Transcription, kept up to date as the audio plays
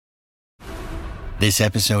This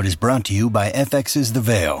episode is brought to you by FX's The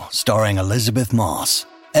Veil, starring Elizabeth Moss.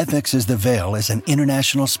 FX's The Veil is an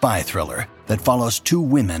international spy thriller that follows two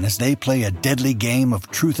women as they play a deadly game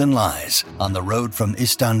of truth and lies on the road from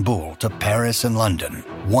Istanbul to Paris and London.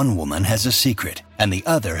 One woman has a secret, and the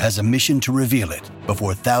other has a mission to reveal it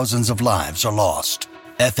before thousands of lives are lost.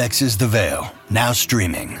 FX's The Veil, now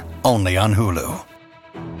streaming, only on Hulu.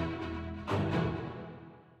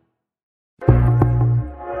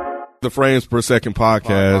 The Frames Per Second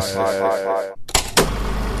podcast.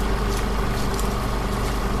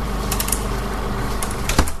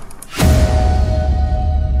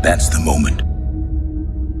 That's the moment.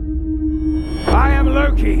 I am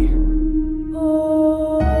Loki.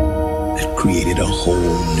 That created a whole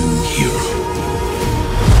new hero.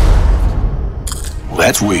 Well,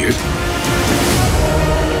 that's weird.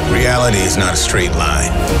 Reality is not a straight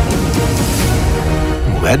line.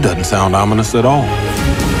 Well, that doesn't sound ominous at all.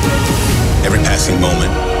 Every passing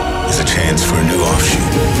moment is a chance for a new offshoot,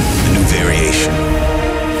 a new variation.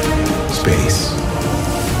 Space,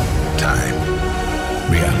 time,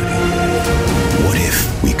 reality. What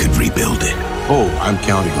if we could rebuild it? Oh, I'm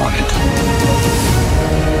counting on it.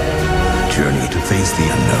 Journey to face the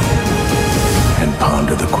unknown and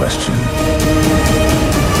ponder the question,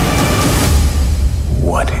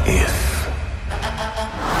 what if?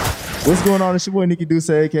 What's going on? It's your boy Nikki Duce,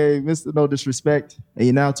 aka Mr. No Disrespect, and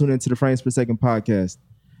you're now tuned into the Frames Per Second podcast.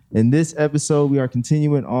 In this episode, we are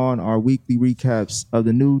continuing on our weekly recaps of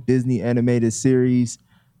the new Disney animated series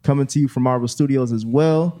coming to you from Marvel Studios as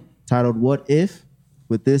well, titled What If?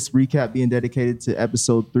 With this recap being dedicated to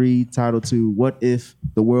episode 3, titled to What If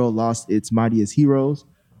the World Lost Its Mightiest Heroes.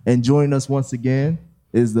 And joining us once again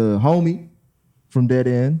is the homie from Dead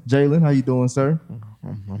End, Jalen. How you doing, sir?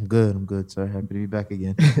 I'm good, sir. Happy to be back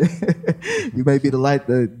again. You may be the light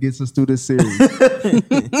that gets us through this series.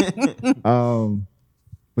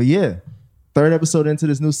 But yeah, third episode into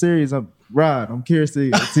this new series. I'm curious to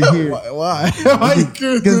hear. Why? Why you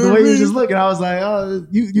curious? Because the way you were just looking, I was like, oh,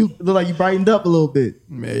 you look like you brightened up a little bit.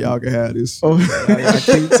 Man, y'all can have this. Oh. I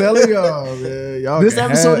keep telling y'all, man. Y'all this can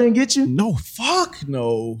episode have... didn't get you? No, fuck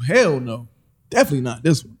no. Hell no. Definitely not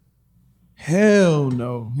this one. Hell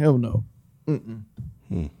no. Mm-mm.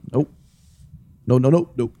 Nope.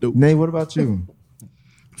 Nope. Nate, what about you?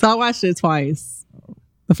 So I watched it twice.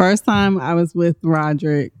 The first time I was with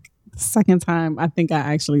Roderick. The second time, I think I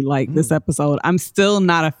actually liked this episode. I'm still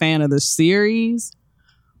not a fan of the series,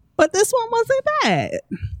 but this one wasn't bad.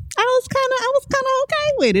 I was kind of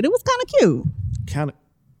okay with it. It was kind of cute.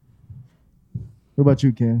 What about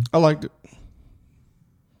you, Ken? I liked it.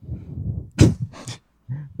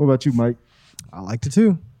 What about you, Mike? I liked it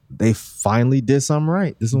too. They finally did something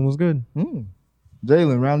right. This one was good.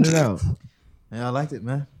 Jalen, round it out. Yeah, I liked it,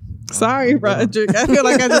 man. Sorry, Roderick. I feel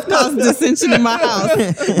like I just caused dissension in my house.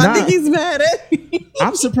 I think he's mad at me.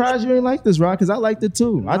 I'm surprised you ain't like this, Rod, because I liked it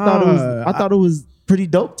too. I thought it was pretty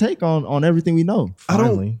dope take on everything we know.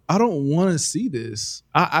 Finally. I don't want to see this.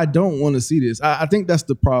 I don't want to see this. I think that's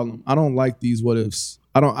the problem. I don't like these what ifs.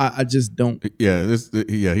 I just don't. Yeah,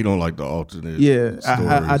 he don't like the alternate. Yeah,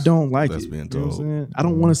 I don't like that's it. Being You know told. what I'm saying? I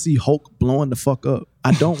don't want to see Hulk blowing the fuck up.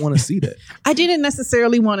 I don't want to see that. I didn't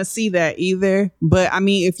necessarily want to see that either. But I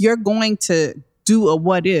mean, if you're going to do a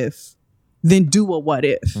what if, then do a what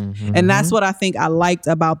if. Mm-hmm. And that's what I think I liked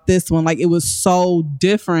about this one. Like, it was so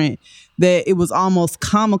different that it was almost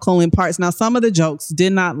comical in parts. Now, some of the jokes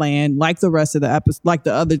did not land like the rest of the episode, like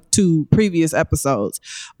the other two previous episodes.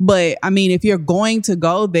 But I mean, if you're going to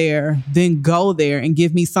go there, then go there and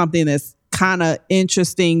give me something that's kind of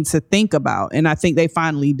interesting to think about. And I think they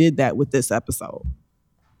finally did that with this episode.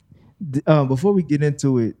 Before we get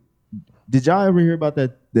into it, did y'all ever hear about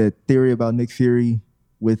that theory about Nick Fury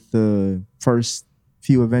with the first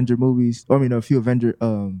few Avenger movies? A few Avenger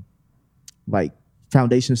like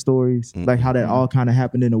foundation stories, like how that all kind of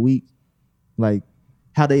happened in a week, like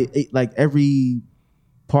how they like every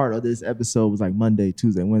part of this episode was like Monday,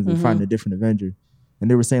 Tuesday, Wednesday, fighting a different Avenger, and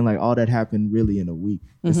they were saying like all that happened really in a week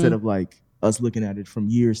instead of like us looking at it from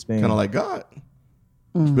years span. Kind of like God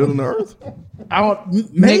building the earth.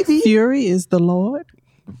 Maybe Nick Fury is the Lord.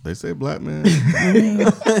 They say black man.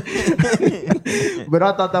 But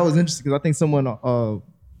I thought that was interesting because I think someone on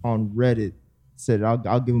Reddit said it.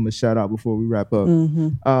 I'll give him a shout out before we wrap up.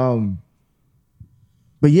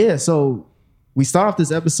 But yeah, so we start off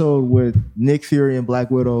this episode with Nick Fury and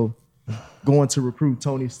Black Widow going to recruit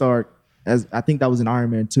Tony Stark, as I think that was in Iron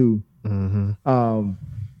Man 2. And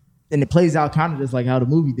it plays out kind of just like how the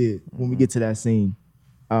movie did when we get to that scene.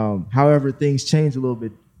 However, things change a little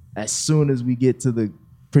bit as soon as we get to the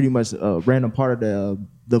pretty much random part of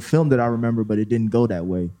the film that I remember, but it didn't go that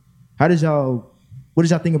way. How did y'all What did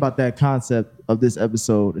y'all think about that concept of this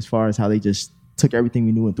episode as far as how they just took everything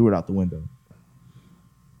we knew and threw it out the window?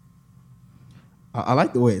 I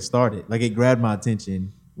like the way it started. Like, it grabbed my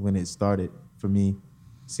attention when it started for me,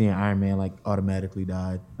 seeing Iron Man like automatically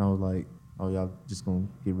died. I was like, oh, y'all just gonna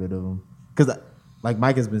get rid of him. Because like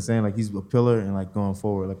Mike has been saying, like, he's a pillar, and like going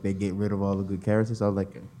forward, like they get rid of all the good characters. So I was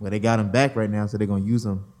like, well, they got him back right now, so they're gonna use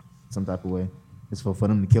him some type of way. It's for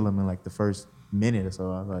them to kill him in like the first minute or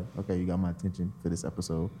so. I was like, okay, you got my attention for this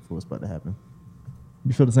episode for what's about to happen.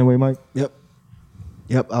 You feel the same way, Mike? Yep.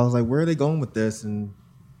 I was like, where are they going with this? And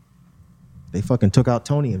they fucking took out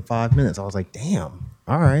Tony in 5 minutes. I was like, damn,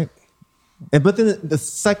 all right. But then the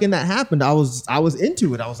second that happened, I was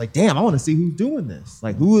into it. I was like, damn, I want to see who's doing this.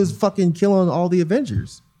 Like, who is fucking killing all the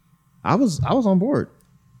Avengers? I was on board.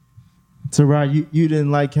 So, Rod, you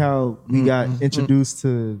didn't like how we got introduced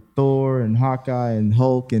to Thor and Hawkeye and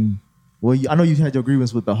Hulk, and I know you had your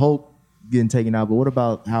grievance with the Hulk getting taken out, but what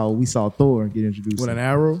about how we saw Thor get introduced With an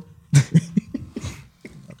arrow?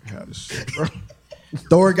 How this shit, bro.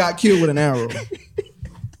 Thor got killed with an arrow.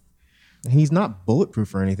 He's not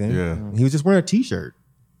bulletproof or anything. Yeah. He was just wearing a t-shirt.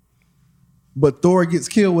 But Thor gets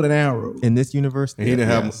killed with an arrow. In this universe, He didn't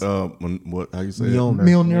have what? How you say it?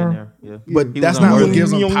 Mjolnir. Yeah. But that's not what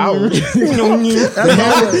gives him power.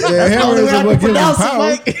 The hammer is what gives him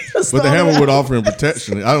power. But the hammer would offer him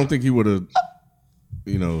protection. I don't think he would have.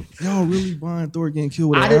 Y'all really buying Thor getting killed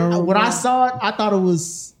with an I didn't. arrow? When I saw it, I thought it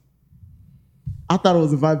was a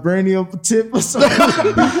vibranium tip or something.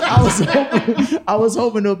 I was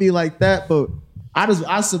hoping it'll be like that, but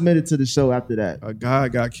I submitted to the show after that. A guy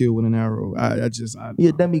got killed with an arrow.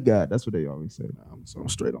 Yeah, demigod. That's what they always say. I'm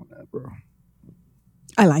straight on that, bro.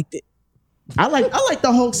 I liked it. I like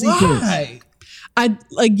the Hulk sequence. Why?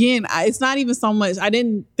 It's not even so much. I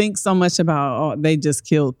didn't think so much about they just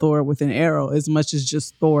killed Thor with an arrow as much as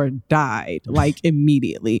just Thor died like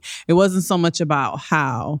immediately. It wasn't so much about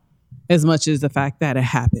how, as much as the fact that it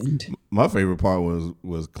happened. My favorite part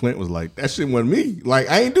was Clint was like, that shit wasn't me. Like,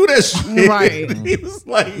 I ain't do that shit. Right. He was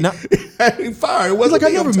like, I ain't fire. It wasn't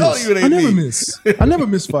Like, me. I I'm telling you it ain't me. I never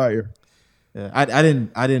miss fire. Yeah, I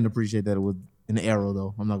didn't appreciate that it was an arrow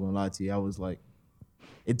though. I'm not gonna lie to you. I was like,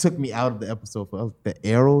 it took me out of the episode. The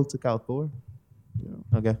arrow took out Thor.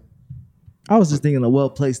 Yeah. Okay. I was just thinking a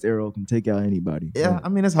well-placed arrow can take out anybody. Yeah, I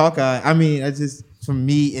mean, it's Hawkeye. I mean, it's just, for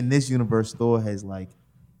me, in this universe, Thor has like,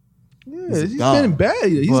 he's been bad.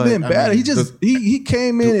 He's been bad. He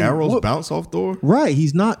came in. Do arrows bounce off Thor? Right.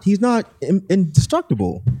 He's not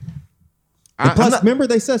indestructible. Plus, remember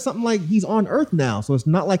they said something like he's on Earth now, so it's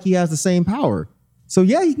not like he has the same power. So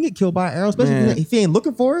yeah, he can get killed by an arrow, especially if he ain't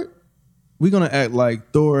looking for it. We're gonna act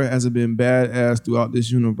like Thor hasn't been badass throughout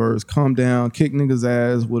this universe. Calm down, kick niggas'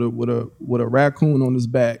 ass with a raccoon on his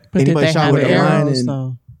back. But Anybody did they shot have with a arrows lion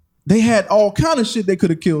though? They had all kind of shit they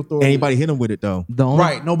could have killed Thor. Anybody hit him with it though?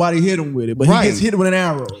 Right, nobody hit him with it, but Right. he gets hit with an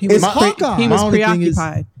arrow. He was Hawkeye. he My was only thing is-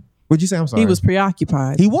 preoccupied. What'd you say? I'm sorry. He was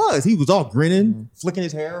preoccupied. He was all grinning, flicking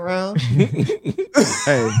his hair around.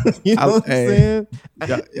 Hey, You know what I'm saying?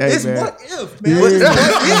 It's man. what if, man. What if?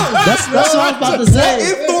 That's what I was about to say.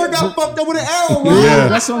 What if Thor got fucked up with an arrow, bro? Yeah.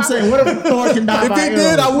 That's what I'm saying. What if Thor can die If by he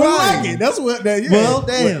did, I arrow? wouldn't like it. That's what. Yeah. Well,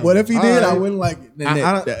 damn. What if he All did? I right. wouldn't like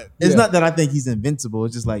it. It's not that I think he's invincible.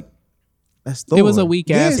 It's just like, that's Thor. It was a weak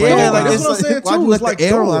ass Yeah, way to like, go. that's what I'm saying, Why'd too. you let It's like the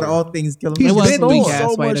arrow Thor. out of all things kill him? It was been a weak through ass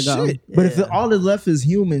so way to much go. shit. But if all is left is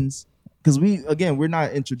humans, because we're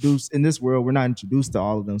not introduced in this world, we're not introduced to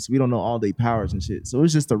all of them, so we don't know all their powers and shit. So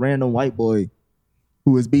it's just a random white boy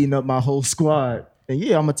who is beating up my whole squad. And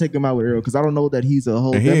yeah, I'm gonna take him out with arrow because I don't know that he's a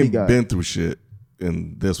whole And he ain't demigod. been through shit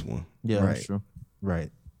in this one. Yeah, Right. that's true. Right.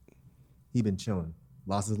 He been chilling.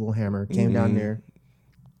 Lost his little hammer. Came down there,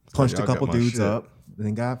 punched Y'all a couple got my dudes shit. up, and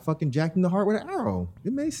then got fucking jacked in the heart with an arrow.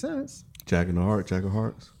 It made sense. Jack in the heart, Jack of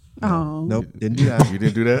hearts. Oh, Nope, didn't do that. You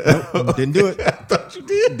didn't do that? Didn't do it. I thought you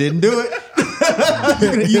did. Didn't do it.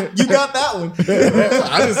 you got that one.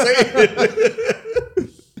 I didn't say it.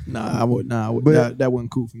 Nah, I would. But- That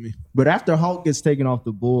wasn't cool for me. But after Hulk gets taken off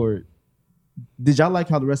the board, did y'all like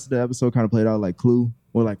how the rest of the episode kind of played out like Clue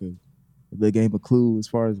or like the game of Clue? As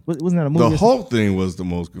far as wasn't that a movie? The Hulk thing was the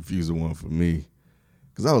most confusing one for me.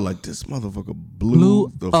 Because I was like, this motherfucker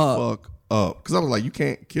blew the fuck up. Because I was like, you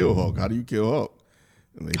can't kill Hulk. How do you kill Hulk?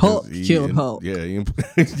 And they Hulk killed Hulk. Yeah, he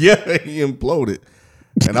imploded.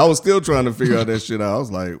 And I was still trying to figure out that shit out. I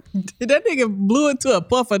was like, that nigga blew into a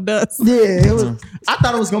puff of dust. Yeah, it was. I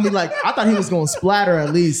thought it was gonna be like. I thought he was gonna splatter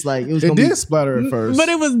at least. Like it was. It Gonna did splatter at first, But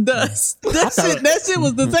it was dust. That shit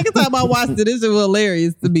was the second time I watched it. This shit was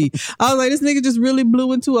hilarious to me. I was like, this nigga just really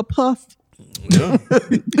blew into a puff. yeah.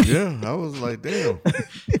 I was like, damn.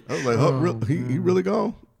 I was like, Hulk, he really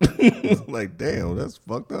gone? Like, damn, that's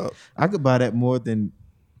fucked up. I could buy that more than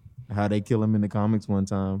how they kill him in the comics one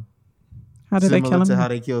time. How did they kill him? To how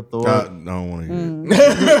they killed Thor. I don't want to hear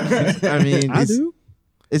it. I mean, I do.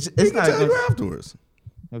 It's He not can tell you afterwards.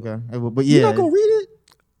 okay, but yeah, You're not gonna read it?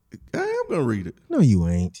 I am gonna read it. No, you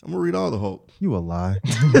ain't. I'm gonna read all the Hulk. You a lie.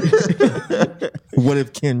 What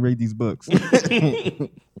if Ken read these books?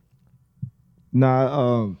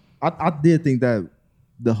 Nah, I did think that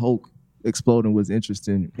the Hulk exploding was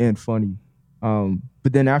interesting and funny.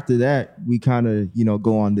 But then after that, we kind of,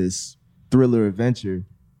 go on this thriller adventure.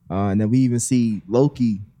 And then we even see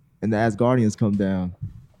Loki and the Asgardians come down.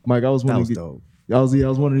 Mike, I was wondering. That was dope. I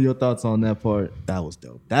was wondering your thoughts on that part. That was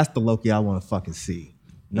dope. That's the Loki I want to fucking see.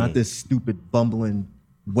 Not this stupid, bumbling,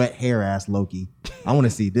 wet hair ass Loki. I want to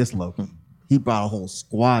see this Loki. He brought a whole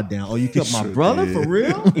squad down. Oh, you killed my brother? For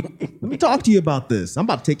real? Let me talk to you about this. I'm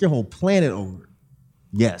about to take your whole planet over.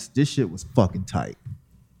 Yes, this shit was fucking tight.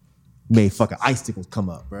 Made fucking icicles come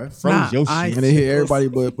up, bro. Froze your shit. And they hit everybody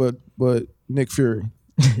but Nick Fury.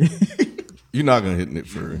 You're not gonna hit Nick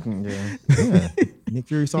Fury. Yeah. Nick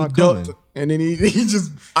Fury saw it Ducked, coming. and then he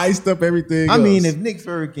just iced up everything. I else. mean, if Nick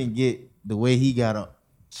Fury can get the way he got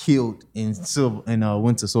killed in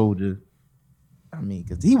Winter Soldier, I mean,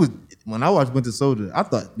 because he was, when I watched Winter Soldier, I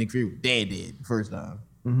thought Nick Fury was dead the first time.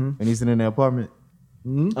 When he's sitting in the apartment.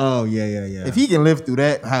 Oh, yeah. If he can live through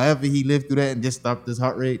that, however he lived through that and just stop this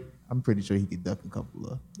heart rate, I'm pretty sure he could duck a couple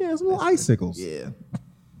of. Yeah, some little icicles. Yeah.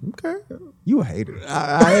 Okay. You a hater.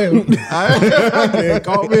 I am. I can't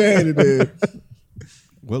call me a hater, dude.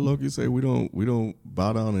 What Loki say? We don't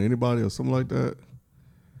bow down to anybody or something like that.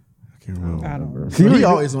 I can't remember. I don't remember. Fury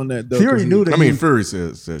always on that though. Fury knew that. Fury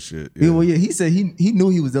said shit. Yeah. Well, yeah, he said he knew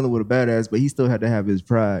he was dealing with a badass, but he still had to have his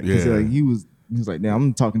pride. Yeah. He was like, "Now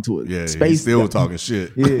I'm talking to a Yeah, space." he's still guy. talking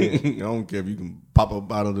shit. Yeah. I don't care if you can pop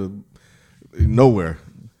up out of the nowhere.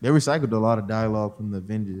 They recycled a lot of dialogue from the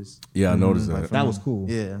Avengers. Yeah, I noticed that. That was cool.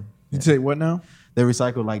 Yeah. You say what now? They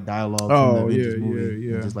recycled like dialogue Oh, from the Avengers yeah, movie.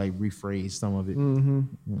 yeah. And just like rephrased some of it.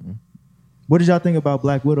 What did y'all think about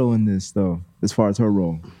Black Widow in this, though, as far as her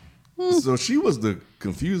role? So she was the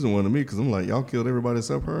confusing one to me because I'm like, y'all killed everybody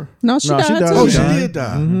except her. No, she died. died. too. Oh, she died. did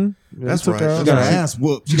die. That's took her right. out. She got her ass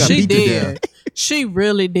whooped. She got She beat to death. did. She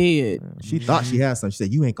really did. She thought she had something. She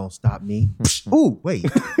said, "You ain't gonna stop me." Ooh, wait.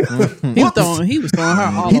 He was throwing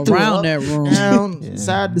her all He threw around up, that room. down,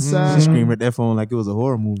 side to She side. screamed at that phone like it was a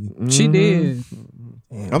horror movie. She did.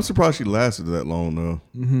 I'm surprised she lasted that long though.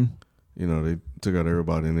 You know, they took out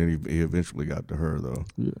everybody and then he eventually got to her though.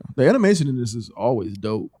 Yeah. The animation in this is always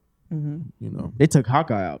dope. You know. They took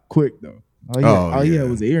Hawkeye out quick, though. All he had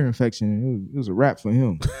was an ear infection. It was a wrap for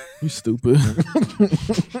him. You stupid.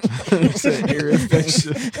 Ear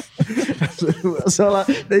infection. So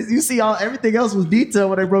you see, everything else was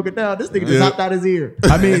detailed when they broke it down. This nigga just hopped out his ear.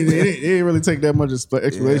 I mean, it didn't really take that much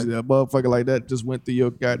explanation. That motherfucker like that just went through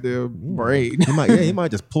your goddamn brain. He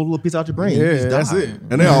might just pull a little piece out your brain. You Yeah, just that's die. it.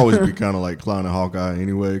 And they always be kind of like clowning Hawkeye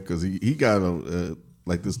anyway because he got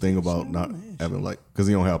like this thing about not having because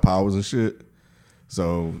he don't have powers and shit.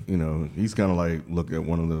 So, you know, he's kind of like look at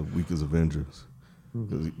one of the weakest Avengers.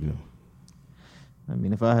 'Cause, you know. I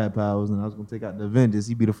mean, if I had powers and I was going to take out the Avengers,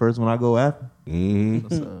 he'd be the first one I go after.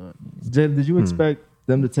 Jay, did you expect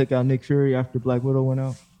them to take out Nick Fury after Black Widow went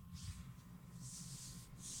out?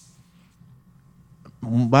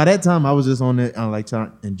 By that time, I was just on it,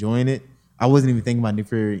 enjoying it. I wasn't even thinking about Nick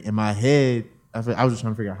Fury. In my head, I was just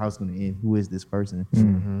trying to figure out how it's going to end. Who is this person?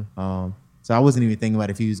 So I wasn't even thinking about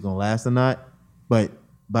if he was going to last or not. But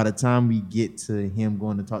by the time we get to him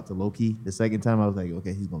going to talk to Loki the second time, I was like,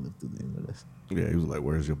 okay, he's going to live through the end of this. Yeah, he was like,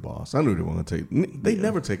 "Where's your boss?" I knew they weren't gonna take. They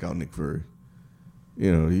never take out Nick Fury.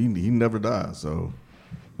 You know, he never dies. So,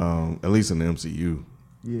 at least in the MCU,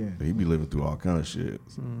 he be living through all kind of shit.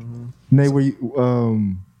 Nate, were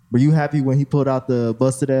you happy when he pulled out the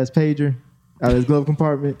busted ass pager out of his glove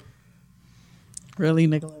compartment? Really,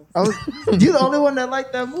 Nicholas? You the only one that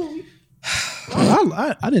liked that movie.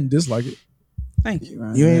 I didn't dislike it. Thank you,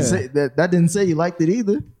 Ryan. You ain't say that. That didn't say you liked it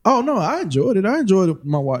either. Oh no, I enjoyed it. I enjoyed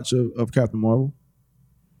my watch of Captain Marvel.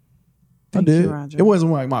 Thank I did. you, Roger. It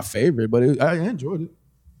wasn't like my favorite, but I enjoyed it.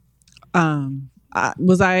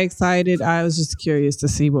 Was I excited? I was just curious to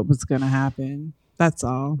see what was going to happen. That's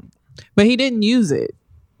all. But he didn't use it.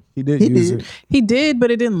 He did use it. He did, but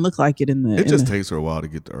it didn't look like it in the. It just takes her a while to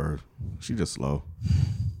get to Earth. She just slow.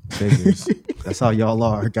 Figures. That's how y'all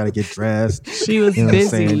are. Gotta get dressed. She was You know what I'm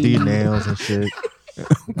saying? busy. Do nails and shit.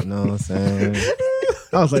 You know what I'm saying?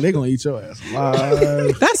 I was like, they're gonna eat your ass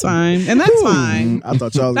alive. That's fine, and that's fine. I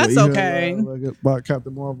thought y'all was That's gonna eat okay. her alive, like, about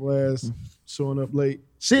Captain Marvel ass. showing up late.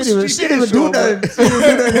 She didn't even do that. She didn't do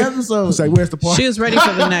that in the episode. It's like, where's the party? She was ready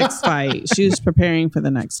for the next fight. She was preparing for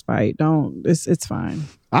the next fight. It's fine.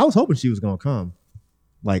 I was hoping she was gonna come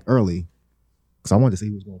like early because I wanted to see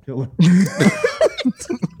who was gonna kill her.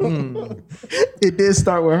 It did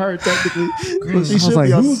start with her technically. She was like,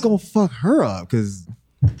 who's gonna fuck her up? Because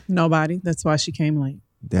Nobody. That's why she came late.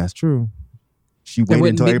 that's true. She waited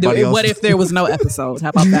until everybody else. What if there was no episode? How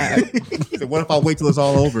about that? He said, what if I wait till it's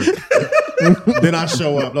all over? Then I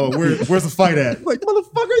show up. No, where's the fight at? Like,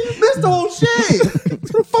 motherfucker, you missed the whole shit.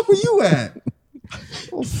 Where the fuck were you at?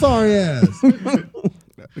 Oh, sorry ass.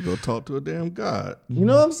 To go talk to a damn god. You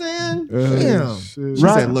know what I'm saying? Damn. She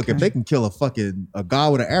said, look, if they can kill a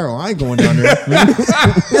god with an arrow, I ain't going down there.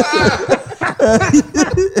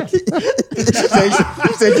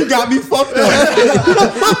 She said, you got me fucked up.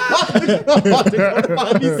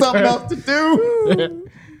 Find me something else to do.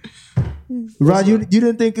 Rod, you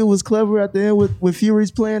didn't think it was clever at the end with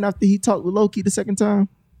Fury's plan after he talked with Loki the second time?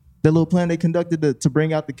 That little plan they conducted to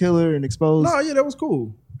bring out the killer and expose. No, yeah, that was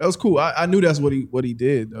cool. That was cool. I knew that's what he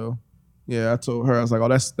did though. Yeah, I told her, I was like, oh,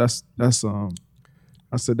 that's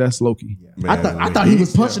I said that's Loki. Man, I thought he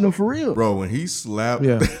was punching him for real. Bro, when he slapped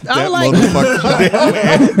Yeah. that I'm like,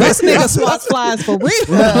 motherfucker, this nigga swats flies for real.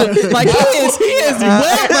 Like he is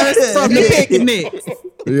well versed from the picnic.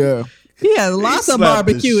 Yeah. He has lots of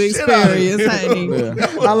barbecue experience, honey. Yeah.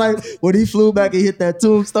 I like when he flew back and hit that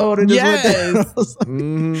tombstone and just went down. I was like,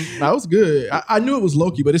 That was good. I knew it was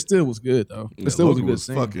Loki, but it still was good though. It still Loki was a good was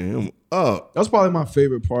scene. fucking him up. That was probably my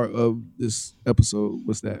favorite part of this episode.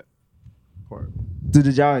 Was that part? Did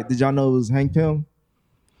y'all know it was Hank Pym?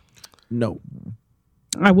 No.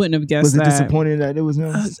 I wouldn't have guessed Was it that. disappointing that it was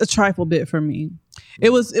him? A trifle bit for me.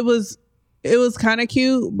 It was kind of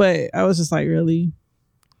cute, but I was just like, really?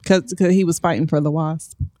 Because he was fighting for the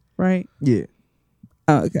Wasp, right? Yeah.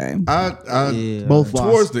 Oh, okay. I both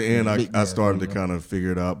towards the end, I started to kind of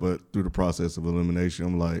figure it out, but through the process of elimination,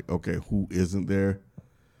 I'm like, okay, who isn't there?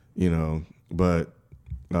 You know, but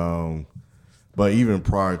even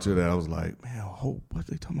prior to that, I was like, man, Hope. What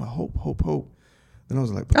they talking about? Hope. Then I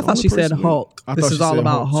was like, but I the thought only she said person Hulk. I This thought is she all said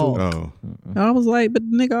about Hulk, Hulk. Oh, And I was like, but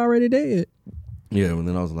the nigga already dead. yeah. And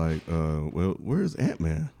then I was like, well, where's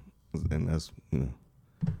Ant-Man? And that's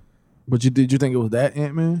But did you think it was that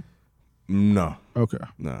Ant-Man? no, Okay.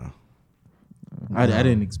 no. I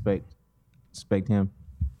didn't expect him.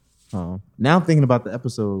 Now I'm thinking about the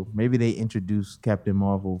episode. Maybe they introduced Captain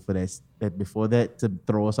Marvel for that before that to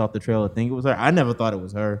throw us off the trail. I think it was her. I never thought it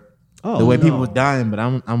was her. The way people was dying, but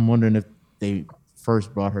I'm wondering if they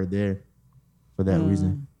first brought her there for that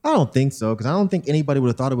reason. I don't think so, because I don't think anybody would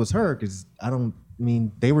have thought it was her, because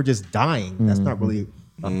they were just dying. That's not really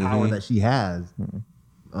a power that she has.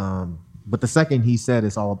 But the second she said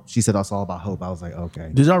it's all about Hope, I was like,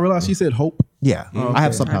 okay. Did y'all realize she said Hope? Yeah. I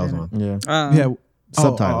have subtitles on. Yeah. Yeah.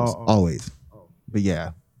 Subtitles, always. But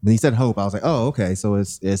yeah, when he said Hope, I was like, oh, okay, so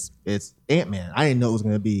it's Ant-Man. I didn't know it was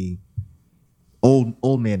going to be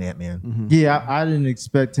old man Ant-Man. Yeah, I didn't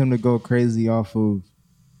expect him to go crazy off of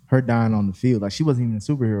her dying on the field. Like, she wasn't even a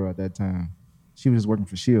superhero at that time. She was just working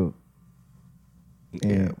for S.H.I.E.L.D.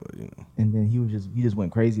 Yeah, but you know. And then he just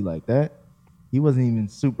went crazy like that. He wasn't even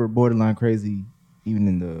super borderline crazy even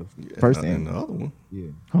in the first and Ant-Man. the other one. Yeah.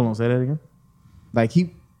 Hold on, say that again. Like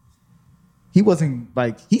he wasn't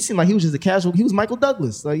like, he seemed like he was just a casual, he was Michael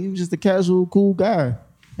Douglas. Like, he was just a casual, cool guy.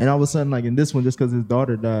 And all of a sudden, like in this one, just because his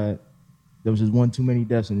daughter died, there was just one too many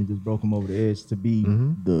deaths and it just broke him over the edge to be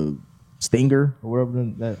the Stinger or whatever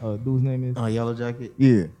that dude's name is. Yellow Jacket.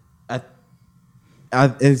 Yeah.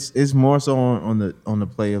 It's more so on the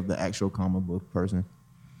play of the actual comic book person.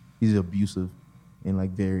 He's abusive and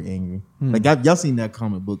like very angry. Like y'all seen that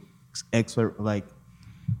comic book excerpt, like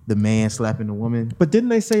the man slapping the woman. But didn't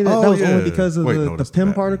they say that Oh, that was yeah. only because of Wait, the no, that's PIM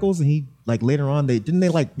Batman. particles? And he, like, later on, they try to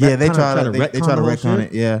retcon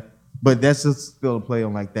it. Yeah, but that's just still a play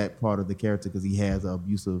on like that part of the character because he has an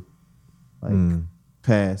abusive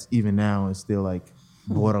past. Even now, it's still like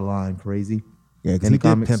borderline crazy. Yeah, because he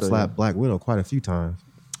did pimp slap Black Widow quite a few times.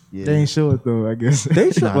 Yeah. They ain't show it though, I guess.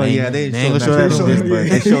 They show, Nah, they yeah, they ain't show gonna that. show that in this, but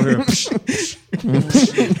they show her.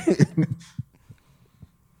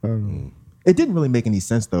 It didn't really make any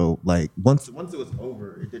sense though. Like once it was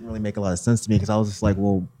over, it didn't really make a lot of sense to me because I was just like,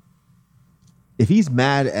 well, if he's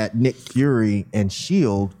mad at Nick Fury and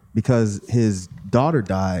S.H.I.E.L.D. because his daughter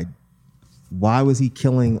died, why was he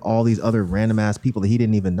killing all these other random ass people that he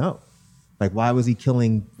didn't even know? Like, why was he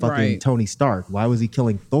killing fucking Right. Tony Stark? Why was he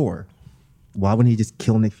killing Thor? Why wouldn't he just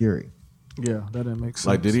kill Nick Fury? Yeah, that didn't make sense.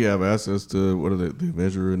 Like, did he have access to what are the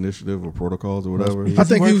Avenger Initiative or protocols or whatever? I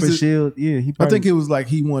think he worked was for S.H.I.E.L.D. Yeah, he I probably, think it was like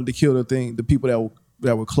he wanted to kill the people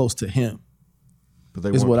that were close to him. But they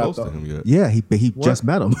Is weren't what I close to thought. him yet. Yeah, he just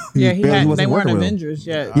met him. Yeah, he barely had, wasn't they weren't working with him. Avengers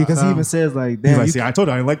yet. Yeah, because he even says like, He's damn, like, you- see, I told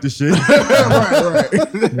you I didn't like this shit.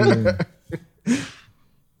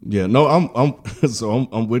 Yeah, no,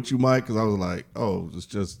 I'm with you, Mike, because I was like, oh, it's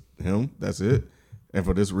just him. That's it, and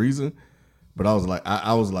for this reason. But I was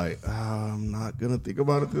like, I'm not gonna think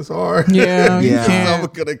about it this hard. Yeah, you Yeah.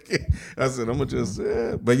 can't. I said, I'm gonna just,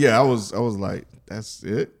 but yeah, I was like, that's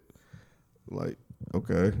it. Like,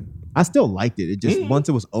 okay, I still liked it. It just once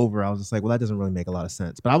it was over, I was just like, well, that doesn't really make a lot of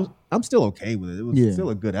sense. But I'm still okay with it. It was Yeah. still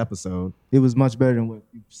a good episode. it was much better than what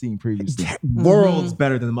you've seen previously. Worlds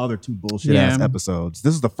better than the other two bullshit ass Yeah. episodes.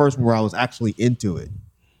 This is the first one where I was actually into it,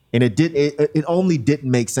 and it only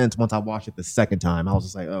didn't make sense once I watched it the second time. I was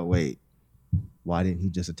just like, oh wait, why didn't he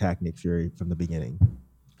just attack Nick Fury from the beginning?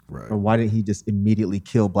 right. Or why didn't he just immediately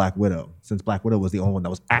kill Black Widow? Since Black Widow was the only one that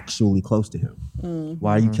was actually close to him.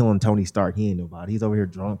 Why are you killing Tony Stark? He ain't nobody. He's over here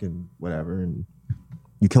drunk and whatever. And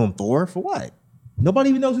you killing Thor for what? Nobody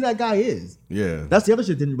even knows who that guy is. Yeah, That's the other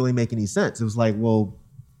shit that didn't really make any sense. It was like, well,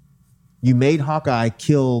 you made Hawkeye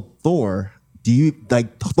kill Thor. Do you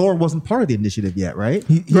like Thor wasn't part of the initiative yet, right?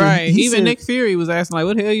 Right. he Even said- Nick Fury was asking, like,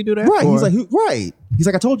 what the hell you do that Right. for? He's like, right. He's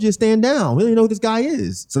like, I told you to stand down. We don't even know who this guy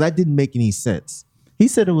is. So that didn't make any sense. He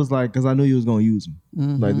said it was like, because I knew you was gonna use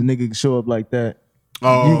him. Like the nigga could show up like that.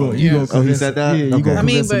 oh, You gonna yes. Oh, he said that? Yeah, you Okay. gonna I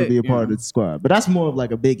mean, convince him to but, be a you part know. of the squad. But that's more of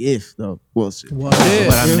like a big if though. Bullshit. What if?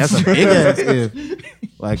 But I mean, that's a big ass if.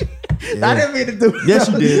 Like, I didn't mean to do it. Yes,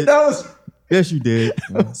 you did. Yes, you did.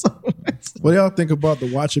 What do y'all think about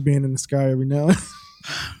the Watcher being in the sky every now and then?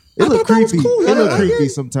 It looked thought that was creepy. cool. It looked I creepy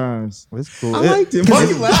get- sometimes. it's cool. I liked it. Why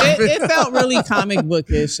you laughing? It felt really comic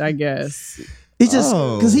bookish, I guess. It's just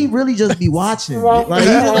Oh. because he really just be watching. Like,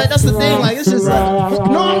 that's the thing. Like it's just like,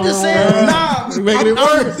 no, I'm just saying, nah, making it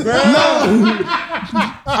worse. no.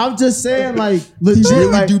 I'm just saying, like legit, He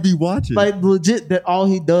really like, do be watching. like legit. That all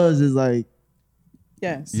he does is like,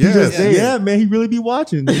 Yes. Yes. just say- yeah, man, he really be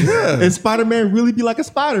watching. Yeah. And Spider-Man really be like a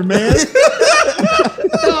Spider-Man.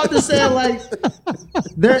 no, I'm just saying, like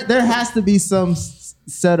there has to be some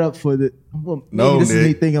setup for the. Well, No, maybe this is me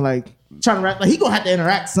Nick. thinking like trying to rap. Like he gonna have to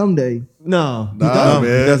interact someday. No, he Nah, doesn't.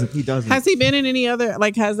 man. He doesn't. He doesn't. Has he been in any other,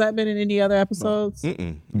 like, has that been in any other episodes?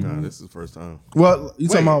 No, this is the first time. Well, you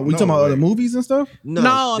talking about other movies and stuff?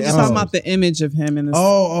 No, I'm just talking about the image of him in this.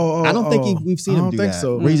 Oh. I don't think we've seen him do think that.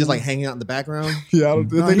 so. Where he's just like hanging out in the background. Yeah, I don't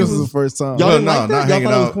think he this is was- the first time. Y'all No, didn't no, like not that? Y'all hanging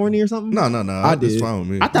thought it was out. corny or something? No, it's did. fine with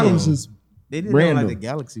me. I thought it was just They did Random. it on like the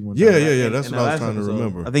galaxy one. Yeah, time, yeah, right? yeah, that's In what the I was last trying to episode.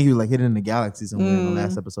 remember. I think he was like hidden in the galaxy somewhere in the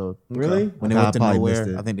last episode. Really? When they Okay, went to I probably missed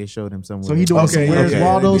nowhere, it. I think they showed him somewhere. so he doing Okay, some Where's okay.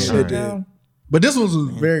 Waldo Yeah, shit. they did. But this was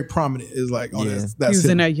very prominent. It's like, oh, Yeah. that's he was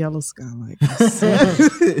him. in that yellow sky, like,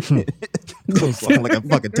 Sound like a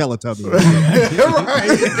fucking Teletubby.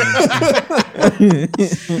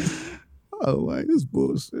 Oh, like this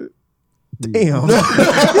bullshit. Damn.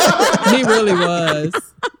 he really was.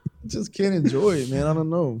 Just can't enjoy it, man. I don't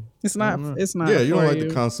know. It's not. It's not. Yeah, you don't for like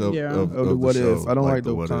the concept Yeah. of the the what show. if. I don't like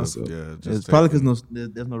the what if. concept. Yeah, just It's probably take because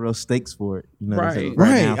it. there's no real stakes for it. You know, Right.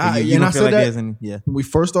 Right. Now, I- you and don't I feel said like that- there's any. Yeah. When we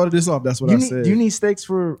first started this off, that's what I said. You need stakes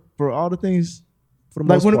for all the things. for the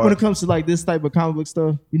Like most when part. it comes to like this type of comic book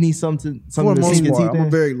stuff, you need something For the to most sink your part, teeth I'm a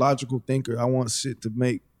in. very logical thinker. I want shit to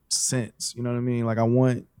make sense. You know what I mean? Like I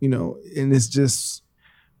want, and it's just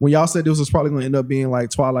when y'all said this was probably going to end up being like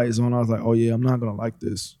Twilight Zone, I was like, oh yeah, I'm not going to like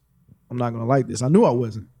this. I'm not going to like this. I knew I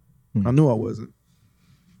wasn't.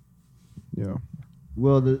 Yeah.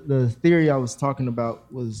 Well, the theory I was talking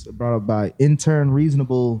about was brought up by intern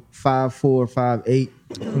reasonable 5458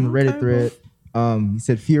 from the Reddit thread. He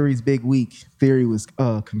said Fury's big week theory was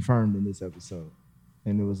confirmed in this episode,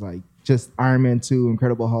 and it was like just Iron Man 2,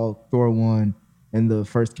 Incredible Hulk, Thor 1, and the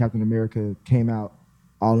first Captain America came out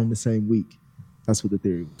all in the same week. That's what the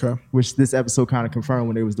theory was. Okay. Which this episode kind of confirmed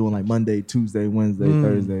when they was doing like Monday, Tuesday, Wednesday,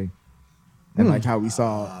 Thursday. And like how we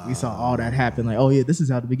saw all that happen. Like, oh yeah, this is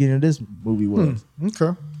how the beginning of this movie was. Okay.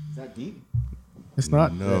 Is that deep? It's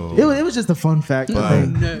not. No. It was just a fun fact. I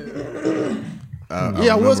think. I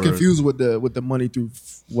was remember confused with the money through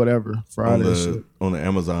whatever on Friday shit. the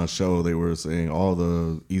Amazon show. They were saying all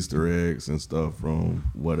the Easter eggs and stuff from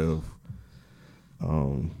What If.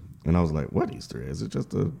 And I was like, what Easter eggs? It's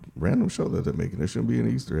just a random show that they're making. There shouldn't be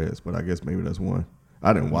any Easter eggs, but I guess maybe that's one.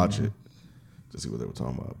 I didn't watch it to see what they were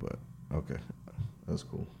talking about, but okay, that's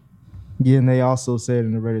cool. Yeah, and they also said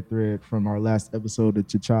in the Reddit thread from our last episode of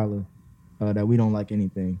T'Challa that we don't like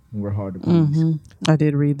anything and we're hard to please. I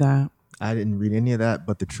did read that. I didn't read any of that,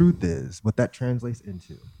 but the truth is, what that translates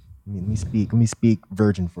into. Let me speak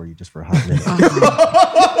virgin for you just for a hot minute.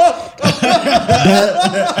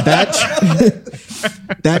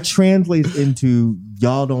 that translates into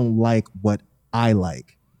y'all don't like what I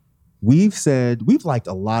like. We've liked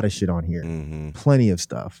a lot of shit on here, plenty of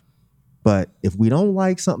stuff. But if we don't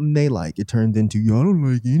like something they like, it turns into y'all don't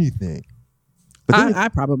like anything. But I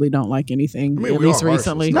probably don't like anything, I mean, at we least are harsh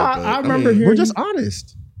recently. and No, stuff, but, I remember mean, hearing we're just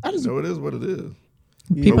honest. So it is what it is.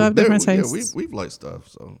 People But have different yeah, tastes. we've liked stuff.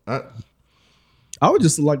 So I would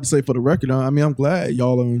just like to say for the record, I mean, I'm glad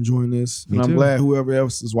y'all are enjoying this, and I'm glad whoever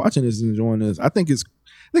else is watching this is enjoying this. I think it's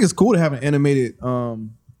cool to have an animated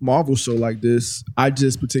Marvel show like this. I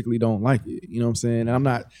just particularly don't like it. You know what I'm saying? And I'm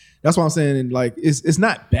not. That's why I'm saying like it's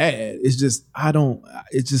not bad. It's just I don't.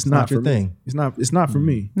 It's just not your for me. thing. It's not for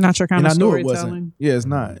me. Not your kind And of I knew it storytelling. wasn't. Yeah, it's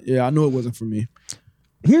not. Yeah, I knew it wasn't for me.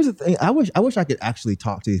 Here's the thing. I wish I could actually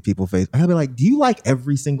talk to these people face. I'd be like, do you like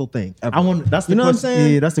every single thing ever? I want. That's the you know question. what I'm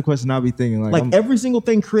saying? Yeah, that's the question I'll be thinking. Like, I'm- every single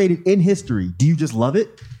thing created in history, do you just love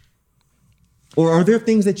it? Or are there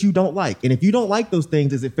things that you don't like? And if you don't like those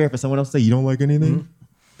things, is it fair for someone else to say you don't like anything?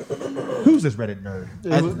 Who's this Reddit nerd?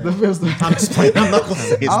 I'm just playing. I'm not gonna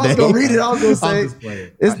say his I was name. gonna read it. I was gonna say I'm just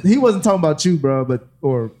playing. he wasn't talking about you, bro,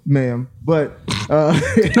 or ma'am. But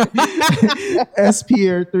S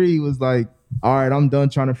Pierre 3 was like, all right, I'm done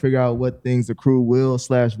trying to figure out what things the crew will /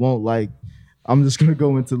 won't like. I'm just gonna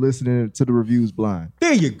go into listening to the reviews blind.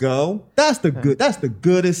 There you go. That's the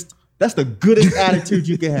goodest attitude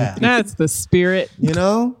you can have. That's the spirit. You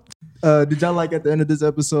know? Did y'all like at the end of this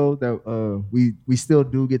episode that we still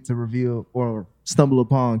do get to reveal or stumble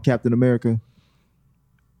upon Captain America?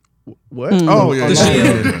 What? Oh yeah,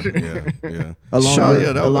 The yeah.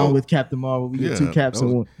 Along with Captain Marvel, we get two caps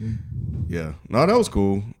in one. Yeah, no, that was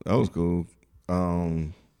cool.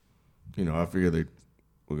 You know, I figured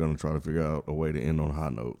we're gonna try to figure out a way to end on a high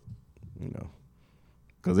note. You know,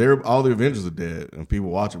 because all the Avengers are dead, and people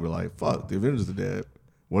watching be like, "Fuck, the Avengers are dead.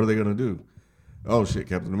 What are they gonna do?" Oh shit,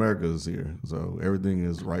 Captain America is here, so everything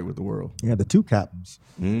is right with the world. Yeah, the two captains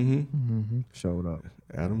Showed up.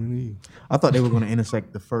 Adam and Eve. I thought they were going to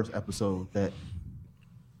intersect the first episode. That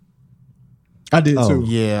I did too.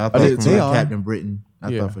 yeah, I thought did from too. like Captain Britain. I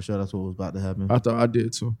Yeah. thought for sure that's what was about to happen. I thought I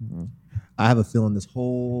did too. I have a feeling this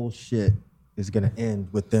whole shit is gonna end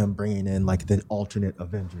with them bringing in like the alternate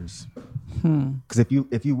Avengers. Because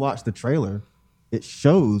if you watch the trailer, it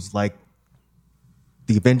shows like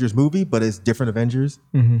the Avengers movie, but it's different Avengers.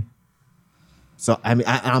 So I mean,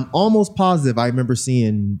 I'm almost positive I remember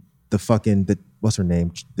seeing what's her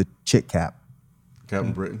name, the chick Cap.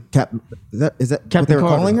 Captain Britain. Is that Captain what they were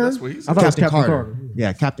Carter. calling her? That's what he said. I thought it was Captain Carter.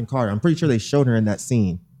 Yeah, Captain Carter. I'm pretty sure they showed her in that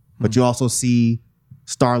scene. But you also see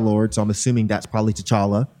Star-Lord, so I'm assuming that's probably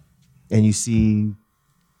T'Challa. And you see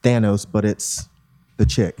Thanos, but it's the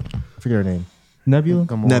chick. I forget her name. Nebula?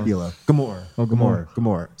 Nebula. Gamora. Oh,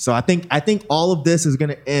 Gamora. So I think all of this is going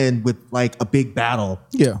to end with like a big battle.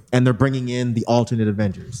 Yeah. And they're bringing in the alternate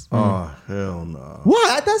Avengers. Oh hell no.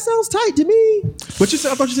 What? That sounds tight to me. But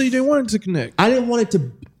I thought you said you didn't want it to connect. I didn't want it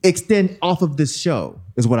to extend off of this show,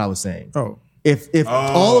 is what I was saying. Oh. If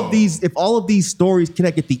all of these stories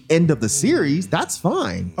connect at the end of the series, that's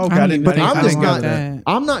fine. Okay, I I didn't- didn't. but I I'm didn't just get not that. that.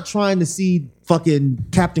 I'm not trying to see fucking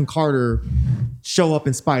Captain Carter show up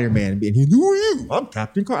in Spider-Man and be, who are you? I'm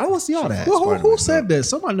Captain Carter. I don't want to see all that. Well, who said that?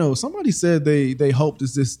 Somebody said they hoped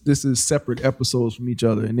this is separate episodes from each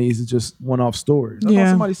other and these are just one-off stories. I thought Yeah.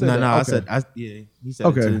 somebody said that. No, I Okay. said, he said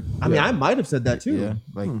Okay. it too. I mean, I might have said that too. Yeah,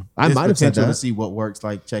 like I there's might have said potential that. to see what works.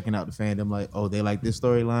 Like checking out the fandom, like they like this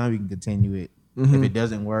storyline, we can continue it. If it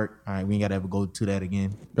doesn't work, all right, we ain't gotta ever go to that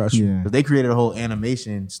again. Gotcha. Yeah. But they created a whole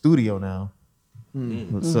animation studio now,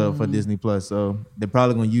 so for Disney Plus. So they're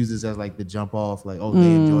probably gonna use this as like the jump off. Like, they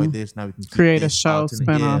enjoyed this, now we can keep Create a this show alternate-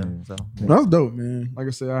 spin-off. Yeah, so, That's dope, man. Like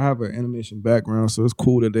I said, I have an animation background, so it's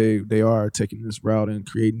cool that they are taking this route and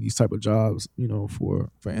creating these type of jobs, for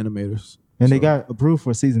animators. And they So, got approved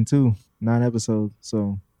for season 2, 9 episodes.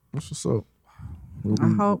 So that's what's up.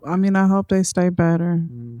 I hope they stay better.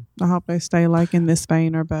 I hope they stay like in this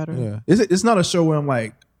vein or better. Yeah, it's not a show where I'm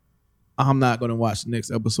like, I'm not gonna watch the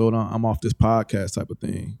next episode. I'm off this podcast type of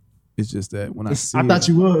thing. It's just that when I see I thought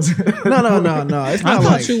you was. No. It's not I like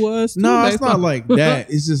thought you was. Too, no, it's based not on- like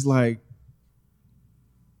that. It's just like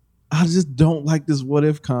I just don't like this what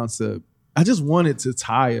if concept. I just want it to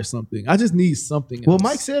tie or something. I just need something. Well, else.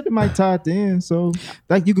 Mike said it might tie at the end, so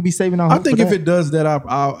like you could be saving out. I think if it does that,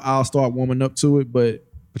 I'll start warming up to it. But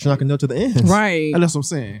But you're not gonna know to the end. Right. and that's what I'm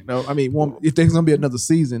saying. No, I mean, if there's gonna be another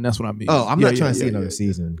season, that's what I mean. Oh, I'm Yeah, not trying yeah, to see yeah, another yeah.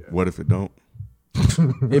 season. What if it don't?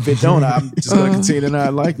 If it don't, I'm just gonna continue to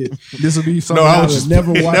not like it. This will be something No, I I was would just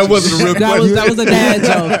never watch. that wasn't a real that question. was a dad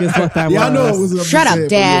joke. Is what that was. Yeah, I know it was. Shut up,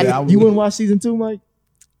 Dad. You wouldn't watch season 2, Mike.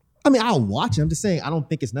 I mean, I'll watch it. I'm just saying I don't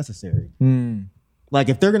think it's necessary. Like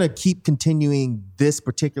if they're gonna keep continuing this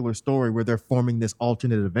particular story where they're forming this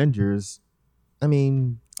alternate Avengers, I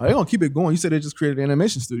mean, Oh, they're gonna keep it going. You said they just created an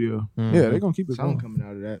animation studio. Yeah, they're gonna keep it Something going. coming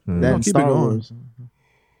out of that. They're That gonna and keep it Star going. Wars.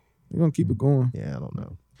 They're gonna keep it going. yeah, I don't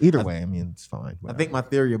know. Either way, I mean, it's fine. I think my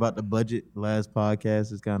theory about the budget last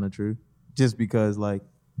podcast is kind of true. Just because like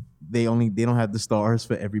they don't have the stars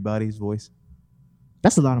for everybody's voice.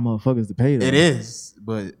 That's a lot of motherfuckers to pay. Though. It is,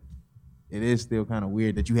 but it is still kind of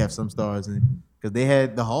weird that you have some stars in because they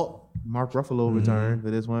had the Hulk, Mark Ruffalo return for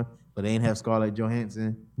this one, but they ain't have Scarlett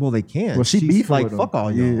Johansson. Well, they can. Well, she She's beefed like with fuck them.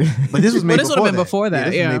 all y'all. Yeah. But this was made But this before would've been before that, this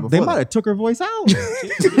was yeah. made before They that. might have took her voice out.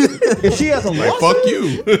 If she has a Like,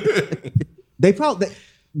 lawsuit, fuck you. they probably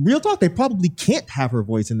real talk. They probably can't have her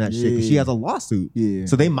voice in that shit because she has a lawsuit. Yeah.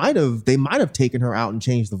 So they might have taken her out and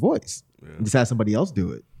changed the voice. And just had somebody else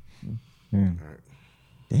do it. Yeah.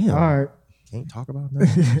 Damn. All right. Can't talk about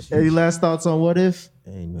that. Any last thoughts on What If?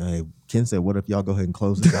 Hey, Ken said, "What if y'all go ahead and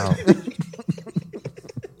close this out?"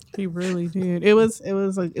 He really did. It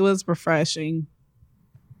was refreshing.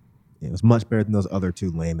 It was much better than those other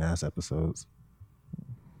 2 lame ass episodes.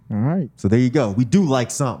 All right. So there you go. We do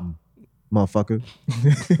like something, motherfucker.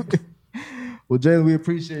 Well, Jalen, we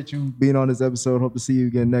appreciate you being on this episode. Hope to see you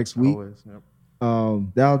again next week. Always, yep.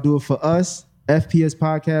 That'll do it for us. FPS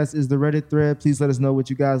Podcast is the Reddit thread. Please let us know what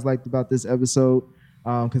you guys liked about this episode,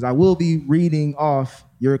 because I will be reading off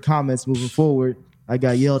your comments moving forward. I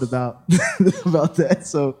got yelled about about that.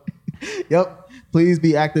 So, yep. Please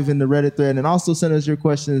be active in the Reddit thread and also send us your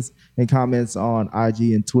questions and comments on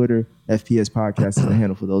IG and Twitter. FPS Podcast is the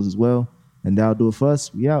handle for those as well. And that'll do it for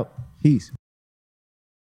us. We out. Peace.